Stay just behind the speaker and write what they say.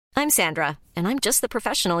I'm Sandra, and I'm just the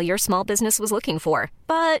professional your small business was looking for.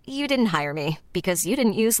 But you didn't hire me because you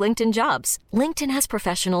didn't use LinkedIn Jobs. LinkedIn has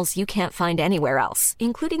professionals you can't find anywhere else,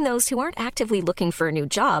 including those who aren't actively looking for a new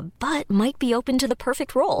job, but might be open to the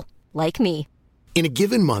perfect role, like me. In a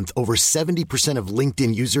given month, over 70% of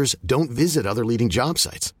LinkedIn users don't visit other leading job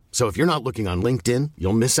sites. So if you're not looking on LinkedIn,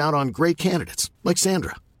 you'll miss out on great candidates like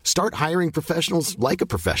Sandra. Start hiring professionals like a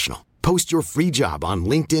professional. Post your free job on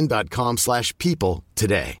linkedin.com/people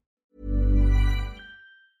today.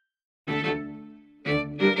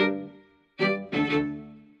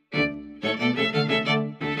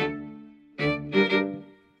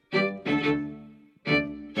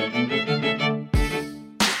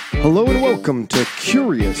 Hello and welcome to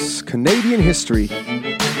Curious Canadian History.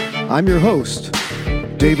 I'm your host,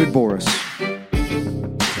 David Boris.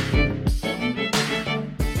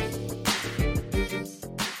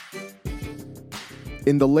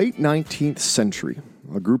 In the late 19th century,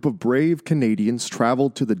 a group of brave Canadians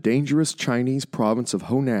traveled to the dangerous Chinese province of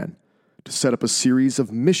Honan to set up a series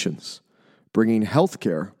of missions, bringing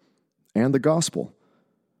healthcare and the gospel.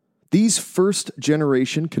 These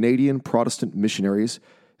first-generation Canadian Protestant missionaries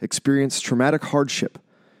experienced traumatic hardship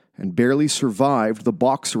and barely survived the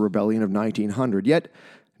Boxer Rebellion of 1900, yet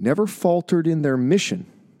never faltered in their mission,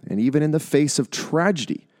 and even in the face of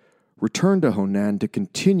tragedy, returned to Honan to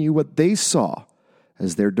continue what they saw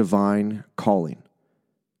as their divine calling.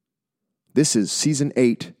 This is Season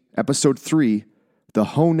 8, Episode 3, The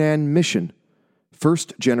Honan Mission,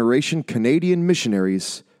 First-Generation Canadian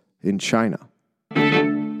Missionaries in China.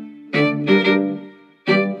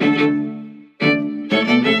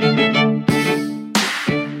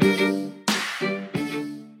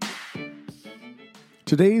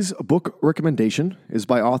 Today's book recommendation is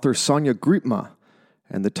by author Sonia Griepma,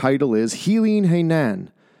 and the title is Healing Hainan,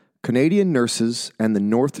 Canadian Nurses and the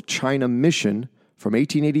North China Mission from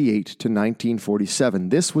 1888 to 1947.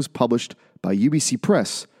 This was published by UBC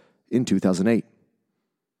Press in 2008.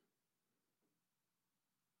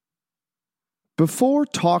 Before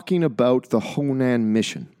talking about the Honan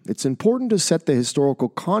Mission, it's important to set the historical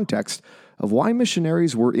context of why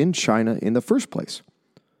missionaries were in China in the first place.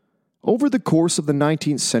 Over the course of the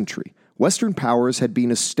 19th century, Western powers had been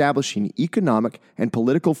establishing economic and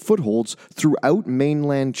political footholds throughout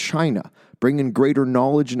mainland China, bringing greater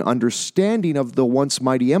knowledge and understanding of the once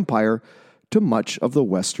mighty empire to much of the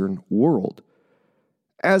Western world.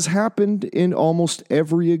 As happened in almost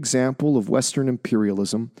every example of Western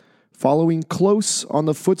imperialism, following close on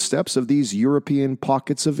the footsteps of these European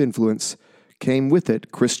pockets of influence came with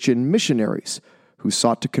it Christian missionaries, who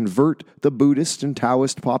sought to convert the Buddhist and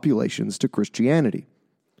Taoist populations to Christianity.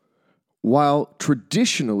 While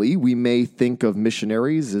traditionally we may think of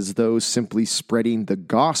missionaries as those simply spreading the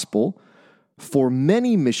gospel, for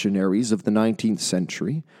many missionaries of the 19th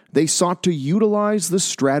century, they sought to utilize the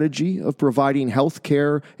strategy of providing health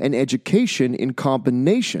care and education in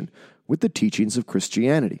combination with the teachings of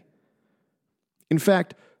Christianity. In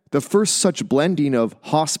fact, the first such blending of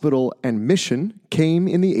hospital and mission came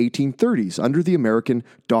in the 1830s under the American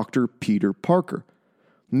Dr. Peter Parker.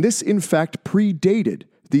 And this, in fact, predated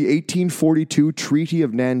the 1842 Treaty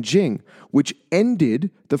of Nanjing, which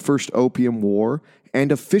ended the First Opium War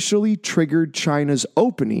and officially triggered China's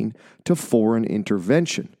opening to foreign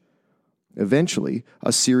intervention. Eventually,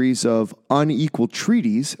 a series of unequal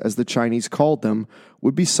treaties, as the Chinese called them,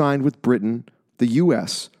 would be signed with Britain, the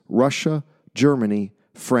U.S., Russia, Germany,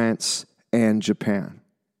 France, and Japan.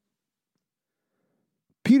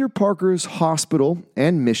 Peter Parker's hospital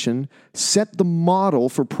and mission set the model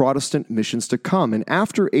for Protestant missions to come, and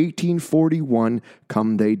after 1841,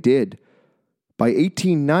 come they did. By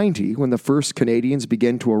 1890, when the first Canadians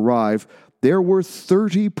began to arrive, there were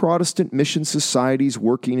 30 Protestant mission societies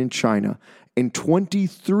working in China, and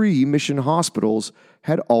 23 mission hospitals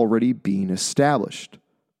had already been established.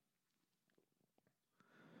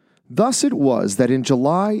 Thus it was that in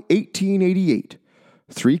July 1888,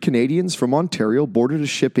 3 Canadians from Ontario boarded a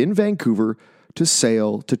ship in Vancouver to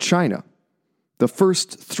sail to China, the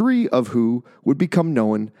first 3 of who would become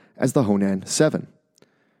known as the Honan 7.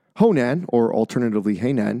 Honan, or alternatively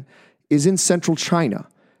Hainan, is in central China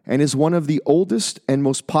and is one of the oldest and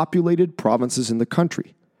most populated provinces in the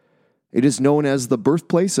country. It is known as the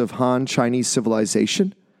birthplace of Han Chinese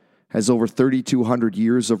civilization, has over 3,200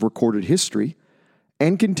 years of recorded history,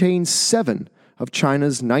 and contains 7 of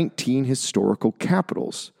China's 19 historical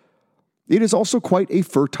capitals. It is also quite a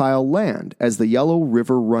fertile land, as the Yellow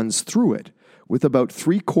River runs through it, with about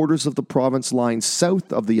 3/4 of the province lying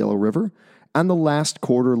south of the Yellow River and the last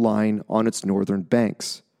quarter lying on its northern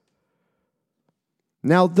banks.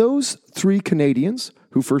 Now, those 3 Canadians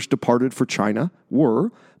who first departed for China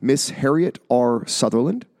were Miss Harriet R.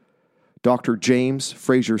 Sutherland, Dr. James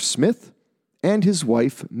Fraser Smith, and his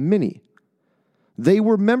wife, Minnie. They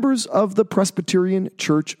were members of the Presbyterian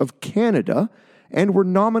Church of Canada and were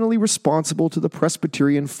nominally responsible to the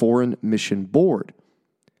Presbyterian Foreign Mission Board.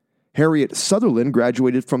 Harriet Sutherland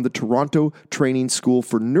graduated from the Toronto Training School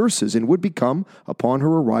for Nurses and would become, upon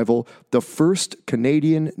her arrival, the first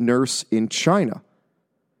Canadian nurse in China.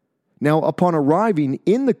 Now, upon arriving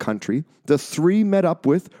in the country, the three met up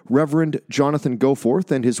with Reverend Jonathan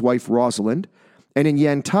Goforth and his wife Rosalind, and in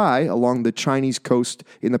Yantai, along the Chinese coast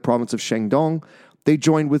in the province of Shandong, they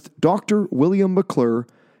joined with Dr. William McClure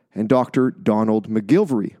and Dr. Donald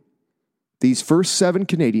McGilvery. These first 7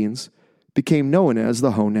 Canadians became known as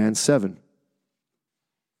the Honan 7.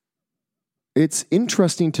 It's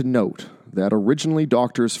interesting to note that originally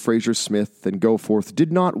Doctors Fraser Smith and Goforth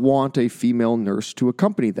did not want a female nurse to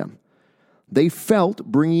accompany them. They felt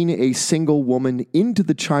bringing a single woman into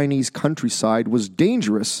the Chinese countryside was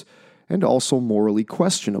dangerous and also morally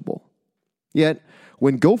questionable. Yet,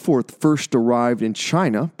 when Goforth first arrived in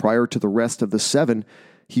China, prior to the rest of the 7,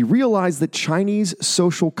 he realized that Chinese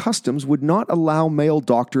social customs would not allow male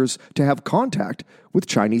doctors to have contact with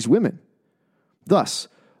Chinese women. Thus,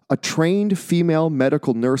 a trained female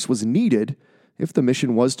medical nurse was needed if the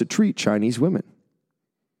mission was to treat Chinese women.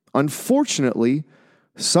 Unfortunately,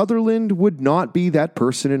 Sutherland would not be that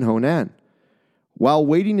person in Honan. While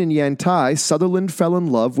waiting in Yantai, Sutherland fell in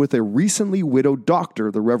love with a recently widowed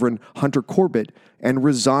doctor, the Reverend Hunter Corbett, and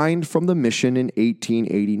resigned from the mission in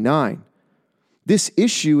 1889. This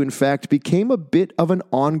issue, in fact, became a bit of an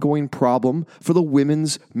ongoing problem for the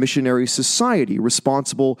Women's Missionary Society,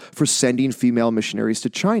 responsible for sending female missionaries to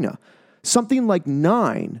China. Something like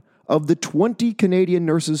 9 of the 20 Canadian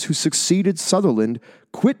nurses who succeeded Sutherland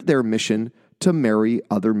quit their mission to marry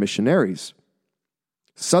other missionaries.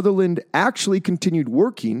 Sutherland actually continued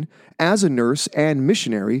working as a nurse and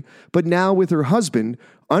missionary, but now with her husband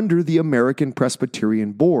under the American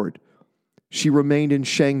Presbyterian Board. She remained in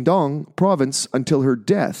Shandong province until her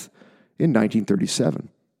death in 1937.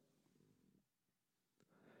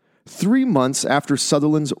 3 months after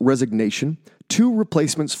Sutherland's resignation, 2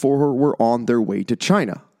 replacements for her were on their way to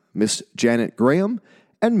China, Miss Janet Graham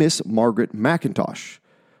and Miss Margaret McIntosh.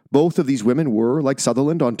 Both of these women were, like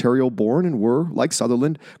Sutherland, Ontario-born and were, like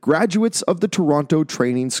Sutherland, graduates of the Toronto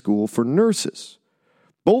Training School for Nurses.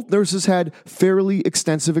 Both nurses had fairly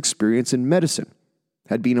extensive experience in medicine,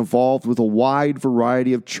 had been involved with a wide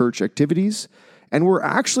variety of church activities, and were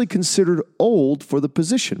actually considered old for the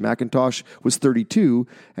position. McIntosh was 32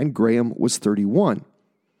 and Graham was 31.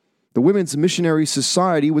 The Women's Missionary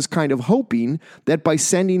Society was kind of hoping that by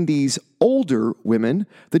sending these older women,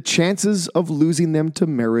 the chances of losing them to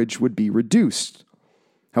marriage would be reduced.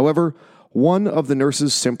 However, one of the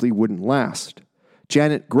nurses simply wouldn't last.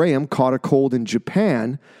 Janet Graham caught a cold in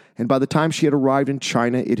Japan, and by the time she had arrived in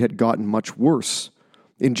China, it had gotten much worse.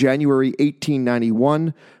 In January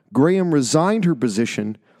 1891, Graham resigned her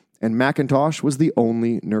position, and McIntosh was the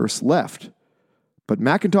only nurse left. But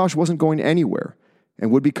McIntosh wasn't going anywhere and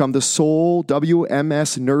would become the sole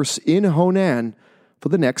WMS nurse in Honan for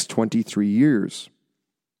the next 23 years.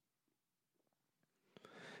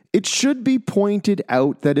 It should be pointed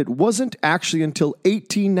out that it wasn't actually until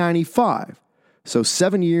 1895, so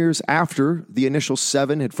 7 years after the initial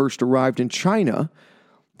 7 had first arrived in China,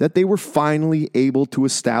 that they were finally able to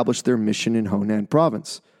establish their mission in Honan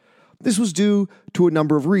province. This was due to a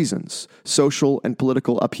number of reasons: social and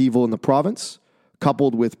political upheaval in the province,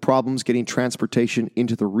 coupled with problems getting transportation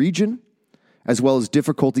into the region, as well as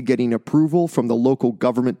difficulty getting approval from the local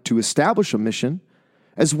government to establish a mission,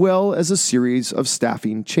 as well as a series of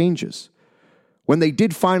staffing changes. When they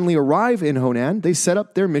did finally arrive in Honan, they set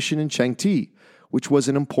up their mission in Changti, which was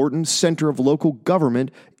an important center of local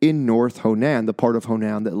government in North Honan, the part of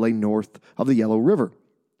Honan that lay north of the Yellow River.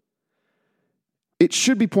 It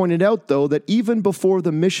should be pointed out, though, that even before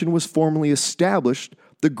the mission was formally established,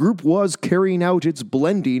 the group was carrying out its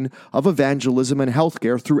blending of evangelism and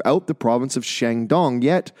healthcare throughout the province of Shandong,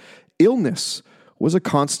 yet illness was a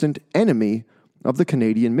constant enemy of the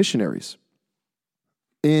Canadian missionaries.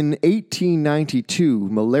 In 1892,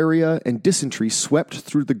 malaria and dysentery swept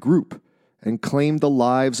through the group and claimed the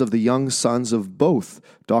lives of the young sons of both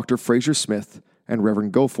Dr. Fraser Smith and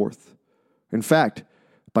Reverend Goforth. In fact,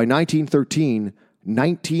 by 1913,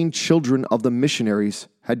 19 children of the missionaries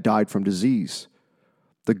had died from disease.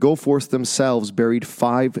 The Goforths themselves buried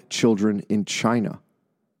 5 children in China.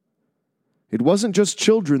 It wasn't just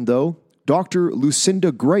children, though. Dr.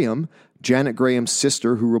 Lucinda Graham, Janet Graham's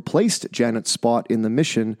sister who replaced Janet's spot in the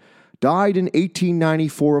mission, died in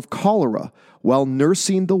 1894 of cholera while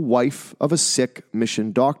nursing the wife of a sick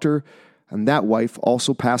mission doctor, and that wife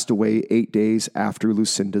also passed away 8 days after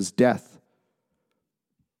Lucinda's death.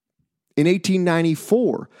 In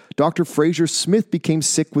 1894, Dr. Fraser Smith became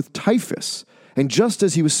sick with typhus, and just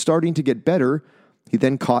as he was starting to get better, he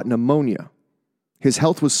then caught pneumonia. His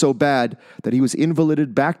health was so bad that he was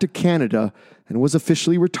invalided back to Canada and was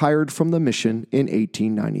officially retired from the mission in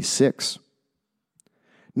 1896.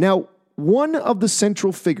 Now, one of the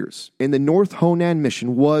central figures in the North Honan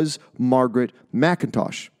mission was Margaret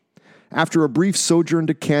McIntosh. After a brief sojourn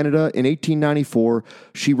to Canada in 1894,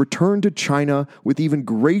 she returned to China with even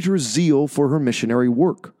greater zeal for her missionary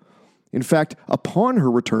work. In fact, upon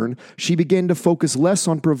her return, she began to focus less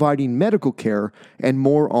on providing medical care and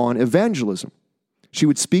more on evangelism. She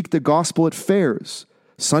would speak the gospel at fairs,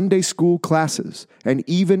 Sunday school classes, and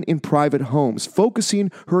even in private homes,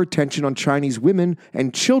 focusing her attention on Chinese women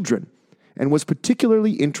and children, and was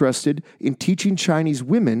particularly interested in teaching Chinese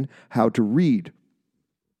women how to read.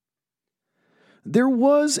 There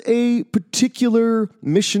was a particular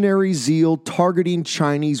missionary zeal targeting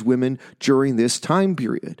Chinese women during this time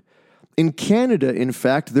period. In Canada, in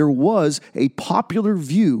fact, there was a popular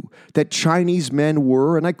view that Chinese men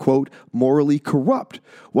were, and I quote, morally corrupt,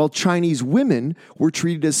 while Chinese women were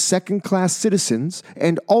treated as second-class citizens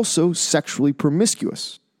and also sexually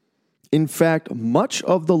promiscuous. In fact, much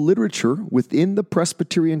of the literature within the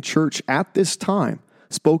Presbyterian Church at this time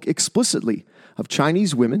spoke explicitly of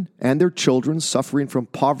Chinese women and their children suffering from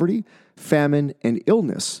poverty, famine, and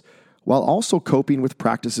illness, while also coping with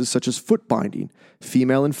practices such as foot binding,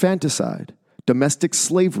 female infanticide, domestic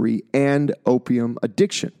slavery, and opium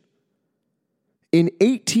addiction. In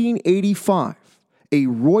 1885, a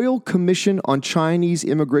Royal Commission on Chinese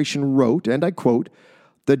Immigration wrote, and I quote,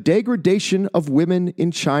 "The degradation of women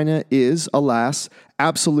in China is, alas,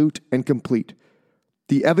 absolute and complete.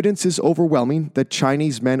 The evidence is overwhelming that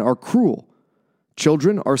Chinese men are cruel.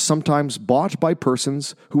 Children are sometimes bought by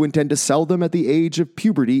persons who intend to sell them at the age of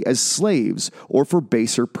puberty as slaves or for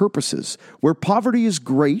baser purposes. Where poverty is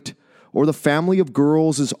great, or the family of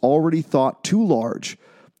girls is already thought too large,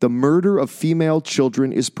 the murder of female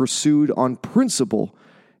children is pursued on principle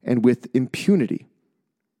and with impunity."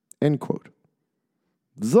 End quote.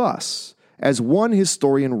 Thus, as one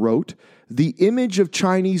historian wrote, the image of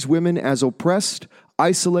Chinese women as oppressed,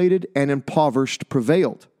 isolated, and impoverished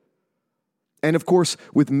prevailed. And of course,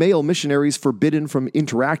 with male missionaries forbidden from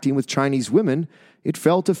interacting with Chinese women, it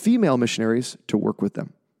fell to female missionaries to work with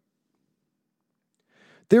them.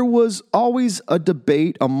 There was always a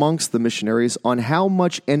debate amongst the missionaries on how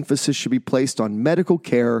much emphasis should be placed on medical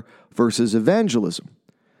care versus evangelism.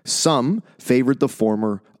 Some favored the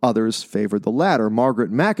former, others favored the latter.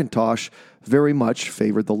 Margaret McIntosh very much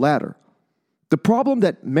favored the latter. The problem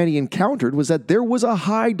that many encountered was that there was a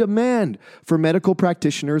high demand for medical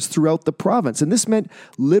practitioners throughout the province, and this meant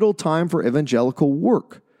little time for evangelical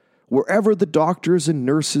work. Wherever the doctors and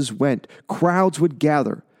nurses went, crowds would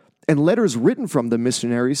gather, and letters written from the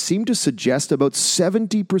missionaries seemed to suggest about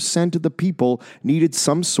 70% of the people needed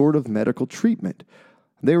some sort of medical treatment.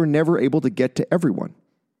 They were never able to get to everyone.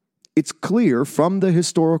 It's clear from the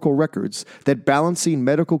historical records that balancing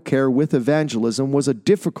medical care with evangelism was a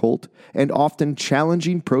difficult and often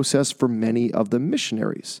challenging process for many of the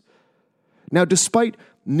missionaries. Now, despite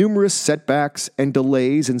numerous setbacks and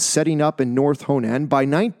delays in setting up in North Honan, by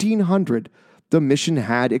 1900, the mission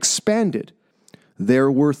had expanded. There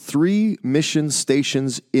were 3 mission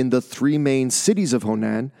stations in the 3 main cities of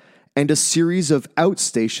Honan and a series of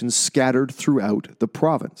outstations scattered throughout the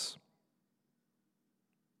province.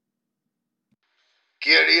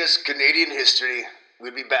 Curious Canadian history.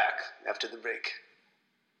 We'll be back after the break.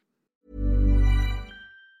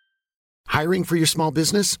 Hiring for your small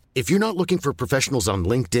business? If you're not looking for professionals on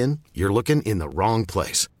LinkedIn, you're looking in the wrong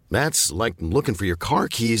place. That's like looking for your car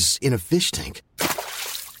keys in a fish tank.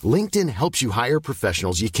 LinkedIn helps you hire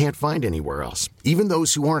professionals you can't find anywhere else, even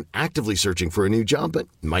those who aren't actively searching for a new job but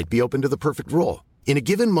might be open to the perfect role. In a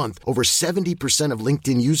given month, over 70% of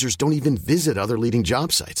LinkedIn users don't even visit other leading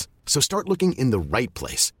job sites. So start looking in the right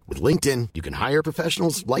place. With LinkedIn, you can hire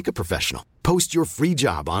professionals like a professional. Post your free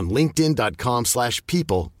job on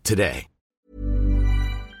linkedin.com/people today.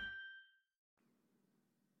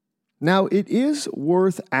 Now, it is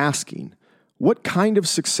worth asking what kind of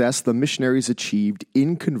success the missionaries achieved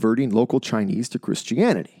in converting local Chinese to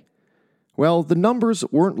Christianity. Well, the numbers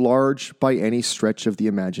weren't large by any stretch of the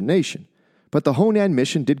imagination, but the Honan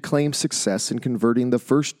mission did claim success in converting the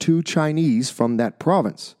first 2 Chinese from that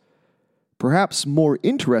province. Perhaps more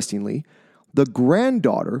interestingly, The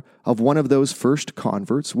granddaughter of one of those first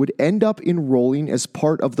converts would end up enrolling as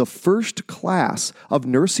part of the first class of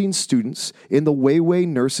nursing students in the Weiwei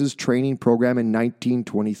Nurses Training Program in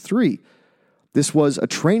 1923. This was a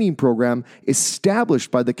training program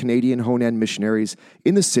established by the Canadian Honan missionaries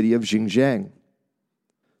in the city of Xinjiang.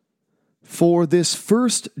 For this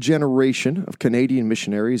first generation of Canadian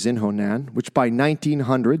missionaries in Honan, which by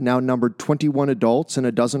 1900 now numbered 21 adults and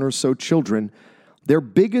a dozen or so children, their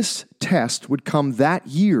biggest test would come that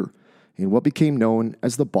year in what became known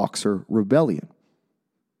as the Boxer Rebellion.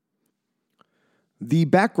 The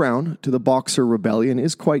background to the Boxer Rebellion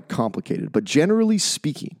is quite complicated, but generally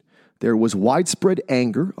speaking, there was widespread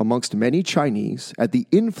anger amongst many Chinese at the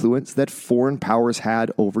influence that foreign powers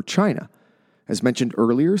had over China. As mentioned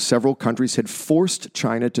earlier, several countries had forced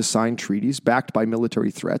China to sign treaties backed by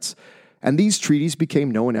military threats, and these treaties became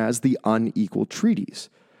known as the unequal treaties.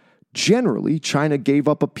 Generally, China gave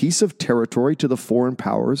up a piece of territory to the foreign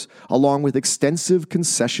powers, along with extensive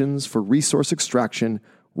concessions for resource extraction,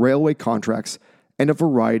 railway contracts, and a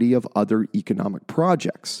variety of other economic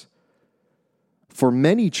projects. For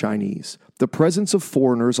many Chinese, the presence of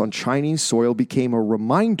foreigners on Chinese soil became a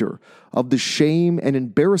reminder of the shame and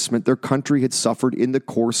embarrassment their country had suffered in the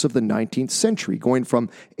course of the 19th century, going from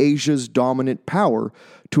Asia's dominant power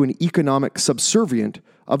to an economic subservient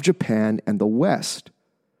of Japan and the West.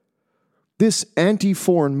 This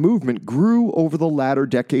anti-foreign movement grew over the latter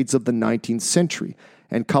decades of the 19th century,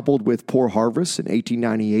 and coupled with poor harvests in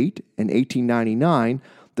 1898 and 1899,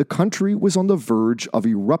 the country was on the verge of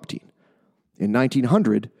erupting. In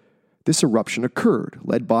 1900, this eruption occurred,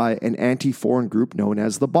 led by an anti-foreign group known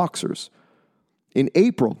as the Boxers. In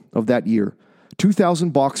April of that year,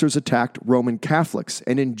 2,000 Boxers attacked Roman Catholics,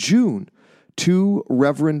 and in June, 2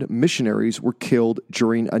 Reverend missionaries were killed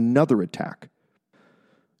during another attack.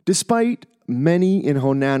 Despite many in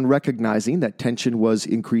Honan recognizing that tension was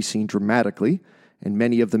increasing dramatically, and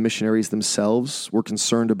many of the missionaries themselves were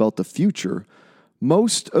concerned about the future,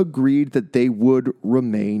 most agreed that they would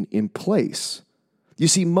remain in place. You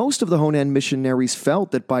see, most of the Honan missionaries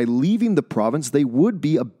felt that by leaving the province, they would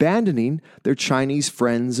be abandoning their Chinese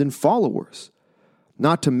friends and followers.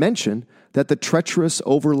 Not to mention that the treacherous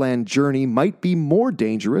overland journey might be more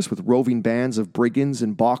dangerous with roving bands of brigands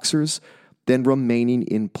and Boxers than remaining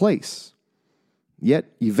in place. Yet,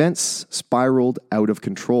 events spiraled out of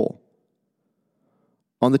control.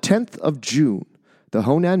 On the 10th of June, the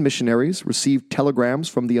Honan missionaries received telegrams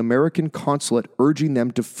from the American consulate urging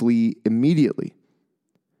them to flee immediately.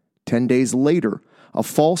 10 days later, a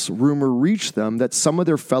false rumor reached them that some of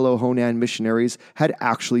their fellow Honan missionaries had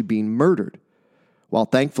actually been murdered. While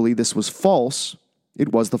thankfully this was false,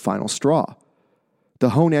 it was the final straw.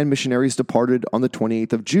 The Honan missionaries departed on the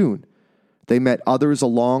 28th of June. They met others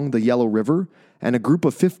along the Yellow River, and a group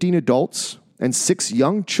of 15 adults and 6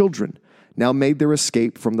 young children now made their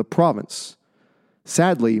escape from the province.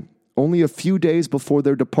 Sadly, only a few days before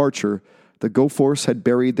their departure, the Goforths had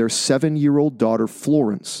buried their 7-year-old daughter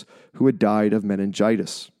Florence, who had died of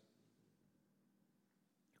meningitis.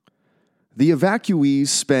 The evacuees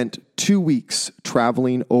spent 2 weeks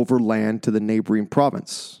traveling overland to the neighboring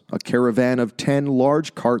province, a caravan of 10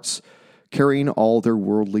 large carts carrying all their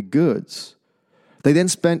worldly goods. They then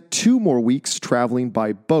spent 2 more weeks traveling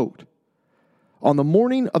by boat. On the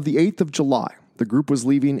morning of the 8th of July, the group was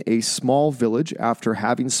leaving a small village after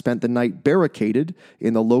having spent the night barricaded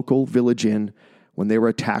in the local village inn when they were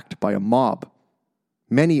attacked by a mob.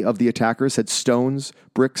 Many of the attackers had stones,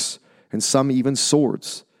 bricks, and some even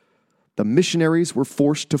swords. The missionaries were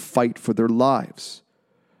forced to fight for their lives.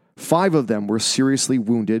 5 of them were seriously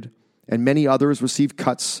wounded, and many others received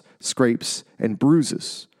cuts, scrapes, and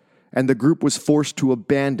bruises, and the group was forced to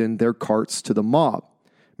abandon their carts to the mob.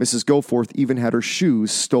 Mrs. Goforth even had her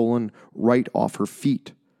shoes stolen right off her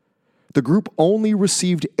feet. The group only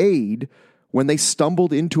received aid when they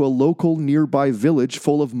stumbled into a local nearby village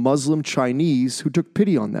full of Muslim Chinese who took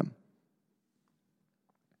pity on them.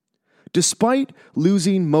 Despite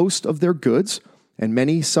losing most of their goods and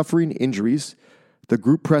many suffering injuries, the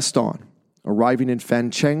group pressed on, arriving in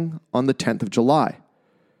Fancheng on the 10th of July.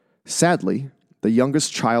 Sadly, the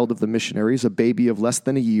youngest child of the missionaries, a baby of less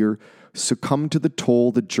than a year, succumbed to the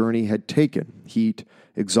toll the journey had taken, heat,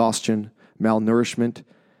 exhaustion, malnourishment,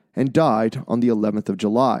 and died on the 11th of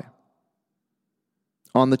July.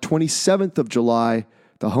 On the 27th of July,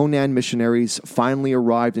 the Honan missionaries finally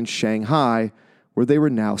arrived in Shanghai, where they were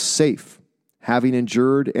now safe, having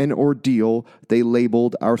endured an ordeal they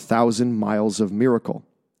labeled our 1,000 miles of miracle.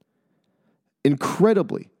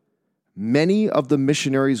 Incredibly, many of the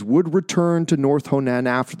missionaries would return to North Honan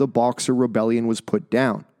after the Boxer Rebellion was put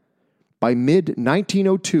down. By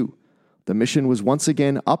mid-1902, The mission was once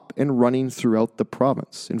again up and running throughout the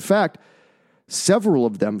province. In fact, several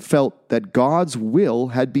of them felt that God's will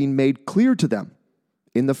had been made clear to them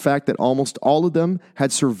in the fact that almost all of them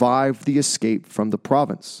had survived the escape from the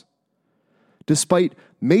province. Despite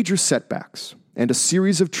major setbacks and a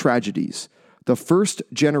series of tragedies, the first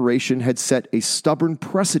generation had set a stubborn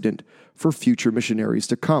precedent for future missionaries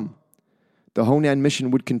to come. The Honan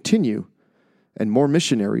mission would continue, and more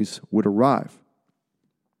missionaries would arrive.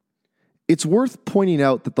 It's worth pointing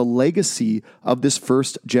out that the legacy of this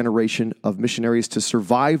first generation of missionaries to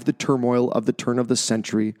survive the turmoil of the turn of the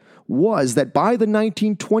century was that by the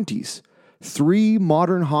 1920s, 3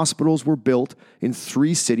 modern hospitals were built in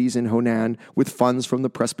 3 cities in Honan with funds from the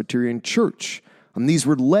Presbyterian Church, and these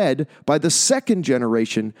were led by the second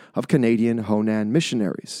generation of Canadian Honan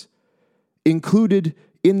missionaries. Included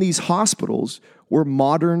in these hospitals were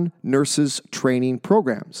modern nurses training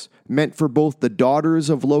programs meant for both the daughters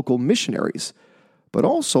of local missionaries, but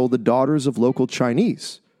also the daughters of local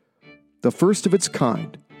Chinese, the first of its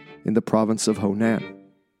kind in the province of Honan.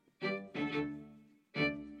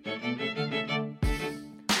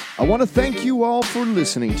 I want to thank you all for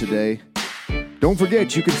listening today. Don't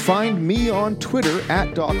forget, you can find me on Twitter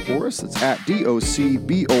at Doc Boris. That's at DOCBORYS.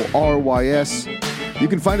 You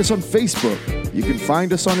can find us on Facebook. You can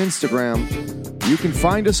find us on Instagram. You can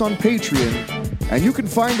find us on Patreon. And you can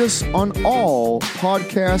find us on all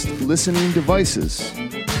podcast listening devices.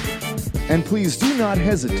 And please do not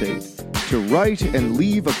hesitate to write and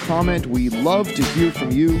leave a comment. We love to hear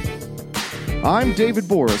from you. I'm David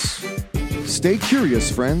Boris. Stay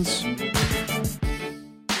curious, friends.